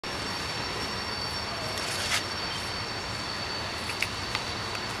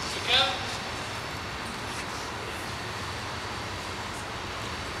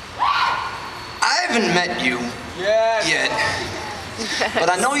haven't met you yet, but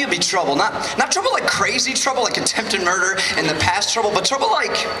I know you'll be trouble. Not trouble like crazy trouble, like attempted murder in the past trouble, but trouble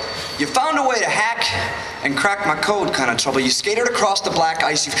like you found a way to hack and crack my code kind of trouble. You skated across the black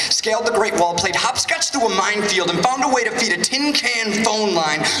ice, you scaled the Great Wall, played hopscotch through a minefield, and found a way to feed a tin can phone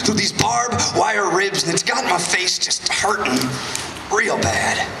line through these barbed wire ribs, and it's got my face just hurting real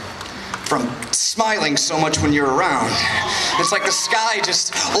bad from smiling so much when you're around. It's like the sky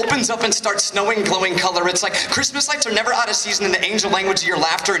just opens up and starts snowing glowing color. It's like Christmas lights are never out of season in the angel language of your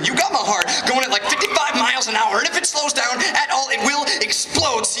laughter, and you got my heart going at like 55 miles an hour, and if it slows down at all, it will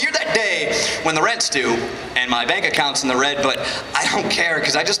explode. So you're that day when the rent's due, and my bank account's in the red, but I don't care,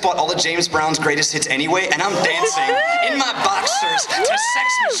 because I just bought all of James Brown's greatest hits anyway, and I'm dancing in my boxers to Sex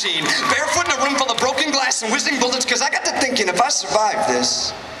Machine, barefoot in a room full of broken glass and whizzing bullets, because I got to thinking, if I survive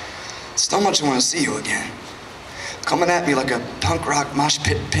this, so much I want to see you again. Coming at me like a punk rock mosh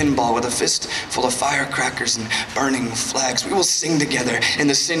pit pinball with a fist full of firecrackers and burning flags. We will sing together in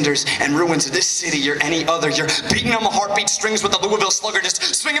the cinders and ruins of this city or any other. You're beating on my heartbeat strings with the Louisville Slugger, just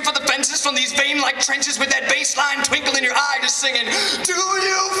swinging for the fences from these vein-like trenches with that bass line twinkle in your eye, just singing, do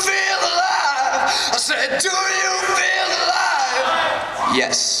you feel alive? I said, do you feel alive?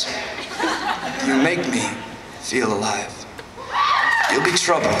 Yes, you make me feel alive. You'll be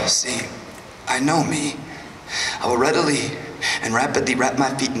trouble, see, I know me. I will readily and rapidly wrap my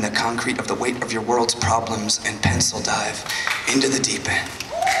feet in the concrete of the weight of your world's problems and pencil dive into the deep end.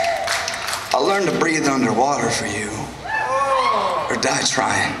 I'll learn to breathe underwater for you, or die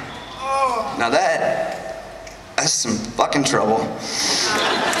trying. Now that's some fucking trouble.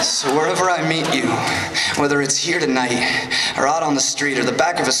 So wherever I meet you, whether it's here tonight, or out on the street, or the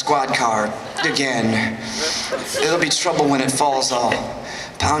back of a squad car, again, it'll be trouble when it falls all.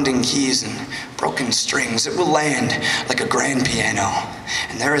 Pounding keys and broken strings, it will land like a grand piano.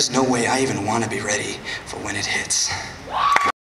 And there is no way I even want to be ready for when it hits.